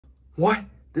What?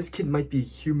 This kid might be a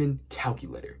human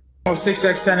calculator. Of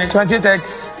 6x, 10x,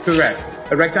 20x.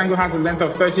 correct. A rectangle has a length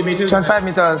of 30 meters. 25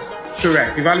 meters.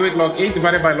 Correct. Evaluate log 8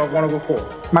 divided by log 1 over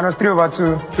 4. Minus 3 over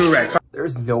 2. Correct.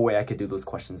 There's no way I could do those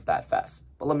questions that fast,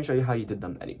 but let me show you how you did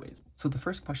them anyways. So the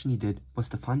first question you did was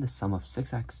to find the sum of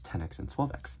 6x, 10x, and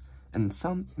 12x. And the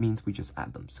sum means we just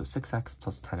add them, so 6x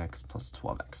plus 10x plus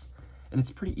 12x. And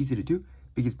it's pretty easy to do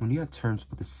because when you have terms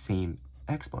with the same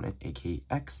exponent, aka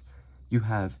x, you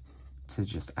have to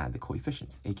just add the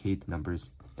coefficients, aka the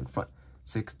numbers in front.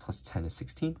 6 plus 10 is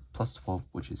 16, plus 12,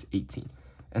 which is 18.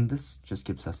 And this just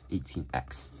gives us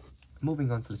 18x.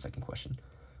 Moving on to the second question.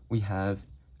 We have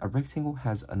a rectangle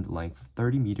has a length of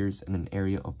 30 meters and an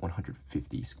area of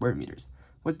 150 square meters.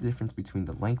 What's the difference between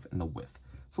the length and the width?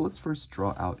 So let's first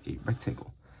draw out a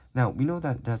rectangle. Now, we know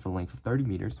that it has a length of 30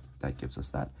 meters, that gives us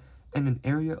that, and an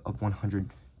area of 100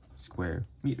 square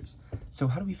meters. So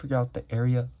how do we figure out the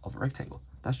area of a rectangle?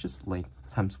 That's just length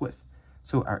times width.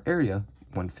 So our area,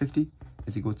 150,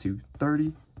 is equal to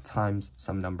 30 times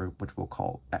some number, which we'll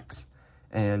call x.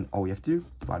 And all we have to do,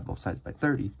 divide both sides by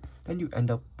 30, then you end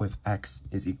up with x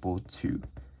is equal to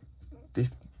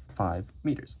 5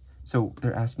 meters. So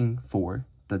they're asking for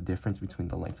the difference between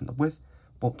the length and the width.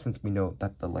 Well, since we know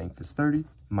that the length is 30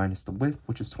 minus the width,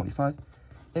 which is 25,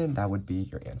 and that would be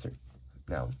your answer.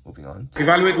 Now, moving on.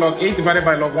 Evaluate log 8 divided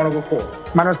by log 1 over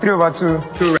 4. Minus 3 over 2.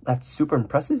 Correct. That's super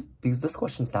impressive because this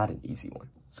question's not an easy one.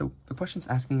 So the question's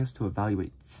asking us to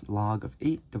evaluate log of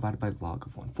 8 divided by log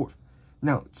of 1/4.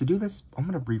 Now, to do this, I'm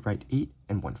going to rewrite 8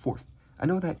 and 1/4. I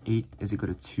know that 8 is equal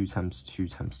to 2 times 2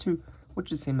 times 2,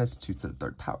 which is the same as 2 to the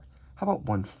third power. How about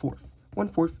 1/4?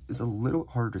 1/4 is a little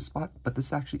harder to spot, but this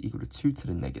is actually equal to 2 to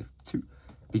the negative 2,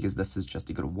 because this is just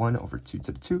equal to 1 over 2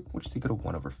 to the 2, which is equal to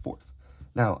 1 over 4.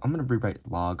 Now, I'm going to rewrite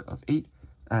log of 8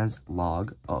 as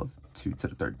log of 2 to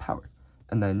the third power,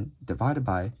 and then divided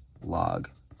by log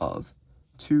of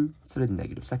 2 to the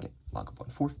negative second, log of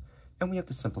 1/4. And we have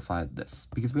to simplify this,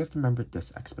 because we have to remember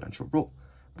this exponential rule,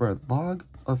 where log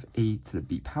of a to the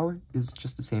b power is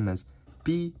just the same as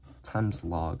b times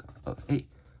log of a.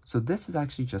 So this is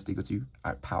actually just equal to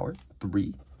our power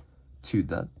 3 to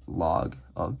the log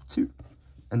of 2.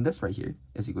 And this right here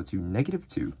is equal to negative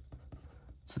 2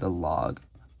 to the log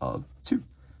of 2.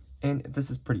 And this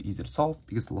is pretty easy to solve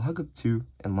because log of 2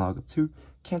 and log of 2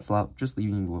 cancel out, just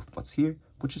leaving you with what's here,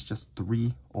 which is just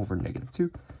 3 over negative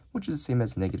 2, which is the same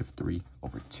as negative 3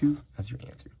 over 2 as your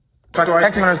answer.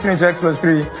 X minus 3 into x plus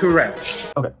 3.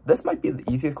 Correct. Okay, this might be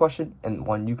the easiest question and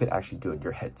one you could actually do in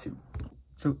your head too.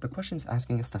 So the question is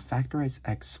asking us to factorize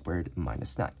x squared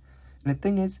minus 9. And the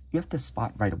thing is, you have to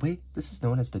spot right away, this is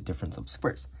known as the difference of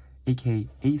squares, aka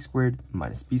a squared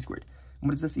minus b squared. And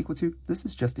what is this equal to? This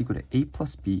is just equal to a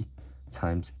plus b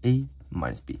times a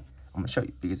minus b. I'm going to show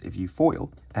you, because if you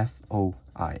FOIL,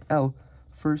 F-O-I-L,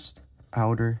 first,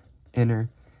 outer, inner,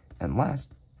 and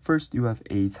last, first you have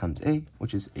a times a,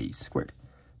 which is a squared.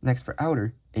 Next for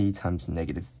outer, a times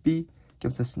negative b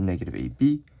gives us negative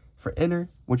ab. For inner,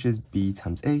 which is b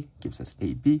times a, gives us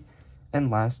ab. And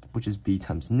last, which is b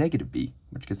times negative b,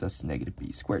 which gives us negative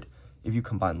b squared. If you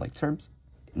combine like terms,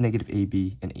 negative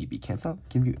ab and ab cancel out,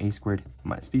 give you a squared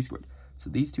minus b squared. So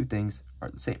these two things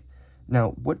are the same.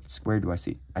 Now, what square do I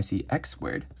see? I see x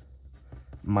squared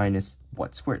minus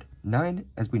what squared? 9,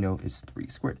 as we know, is 3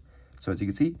 squared. So as you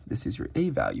can see, this is your a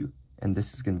value, and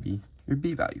this is going to be your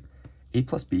b value. A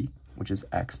plus b, which is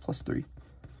x plus 3,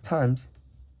 times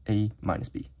a minus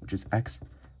b, which is x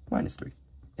minus 3.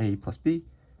 A plus b,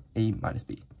 a minus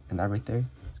b. And that right there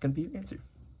is going to be your answer.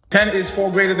 10 is 4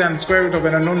 greater than the square root of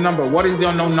an unknown number. What is the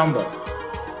unknown number?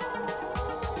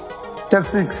 That's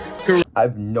 6. Correct. I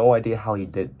have no idea how he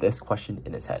did this question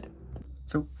in his head.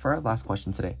 So for our last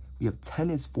question today, we have 10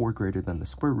 is 4 greater than the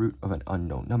square root of an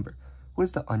unknown number. What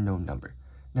is the unknown number?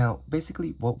 Now,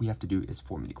 basically what we have to do is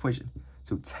form an equation.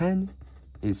 So 10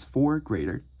 is 4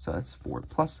 greater, so that's 4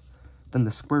 plus, than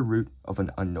the square root of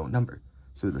an unknown number.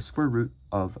 So the square root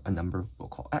of a number we'll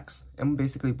call x. And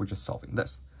basically we're just solving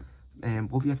this.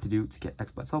 And what we have to do to get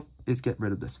x by itself is get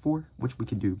rid of this 4, which we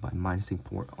can do by minusing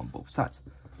 4 on both sides.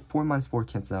 4 minus 4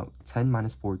 cancels out. 10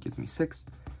 minus 4 gives me 6.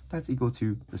 That's equal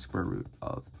to the square root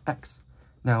of x.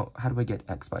 Now, how do I get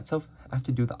x by itself? I have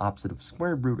to do the opposite of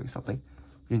square rooting something,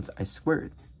 which means I square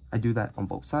it. I do that on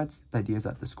both sides. The idea is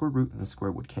that the square root and the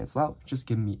square would cancel out, just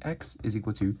giving me x is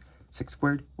equal to 6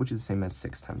 squared, which is the same as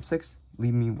 6 times 6,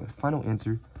 leaving me with a final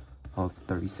answer of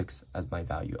 36 as my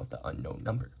value of the unknown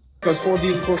number. Because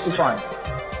 4d equals to 5.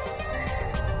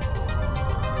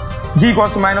 D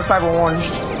equals to minus 5 or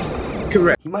 1.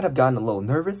 Correct. He might have gotten a little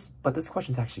nervous, but this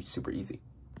question's actually super easy.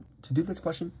 To do this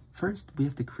question, first we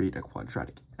have to create a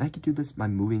quadratic. And I can do this by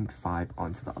moving 5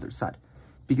 onto the other side.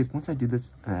 Because once I do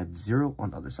this and I have 0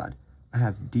 on the other side, I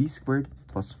have d squared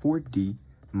plus 4d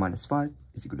minus 5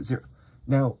 is equal to 0.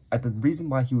 Now, the reason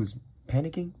why he was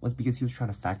panicking was because he was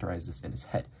trying to factorize this in his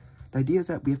head. The idea is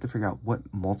that we have to figure out what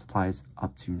multiplies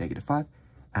up to negative 5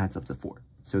 adds up to 4.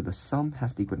 So the sum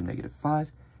has to equal to negative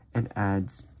 5 and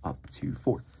adds up to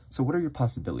 4. So what are your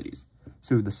possibilities?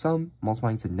 So the sum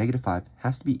multiplying to negative 5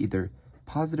 has to be either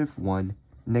positive 1,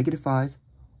 negative 5,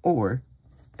 or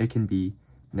it can be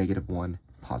negative 1,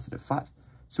 positive 5.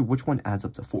 So which one adds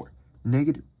up to 4?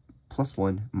 Negative plus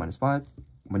 1 minus 5,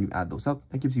 when you add those up,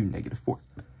 that gives you negative 4.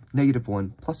 Negative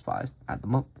 1 plus 5, add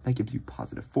them up, that gives you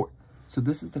positive 4. So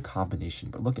this is the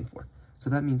combination we're looking for. So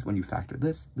that means when you factor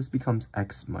this, this becomes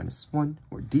x minus 1,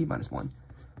 or d minus 1,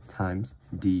 times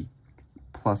d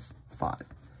plus 5.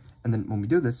 And then when we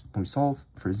do this, when we solve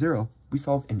for 0, we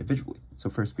solve individually.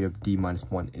 So first we have d minus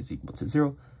 1 is equal to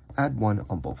 0. Add 1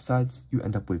 on both sides. You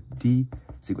end up with d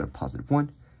is equal to positive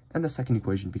 1. And the second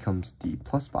equation becomes d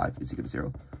plus 5 is equal to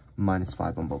 0. Minus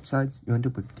 5 on both sides. You end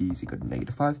up with d is equal to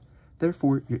negative 5.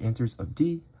 Therefore, your answers of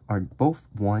d are both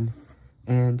 1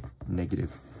 and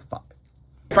negative 5.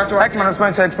 Factor x minus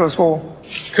 1 to x plus 4.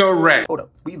 Correct. Hold up.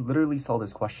 We literally saw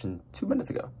this question 2 minutes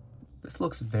ago. This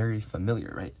looks very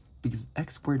familiar, right? Because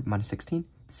x squared minus 16,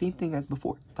 same thing as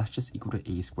before. That's just equal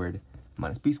to a squared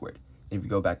minus b squared. And if you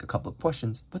go back a couple of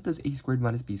questions, what does a squared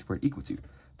minus b squared equal to?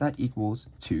 That equals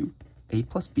to a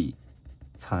plus b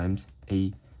times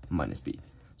a minus b.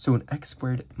 So in x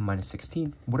squared minus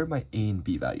 16, what are my a and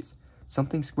b values?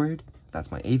 Something squared, that's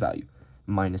my a value.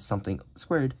 Minus something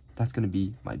squared, that's going to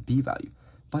be my b value.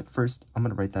 But first, I'm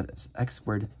going to write that as x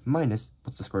squared minus,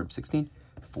 what's the square root of 16?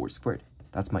 4 squared.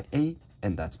 That's my a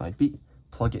and that's my b.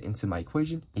 Plug it into my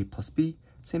equation, a plus b,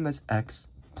 same as x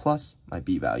plus my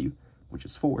b value, which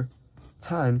is 4,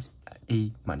 times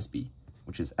a minus b,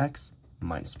 which is x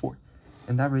minus 4.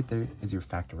 And that right there is your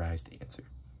factorized answer.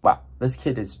 Wow, this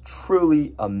kid is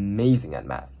truly amazing at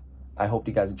math. I hope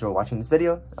you guys enjoy watching this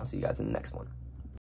video. I'll see you guys in the next one.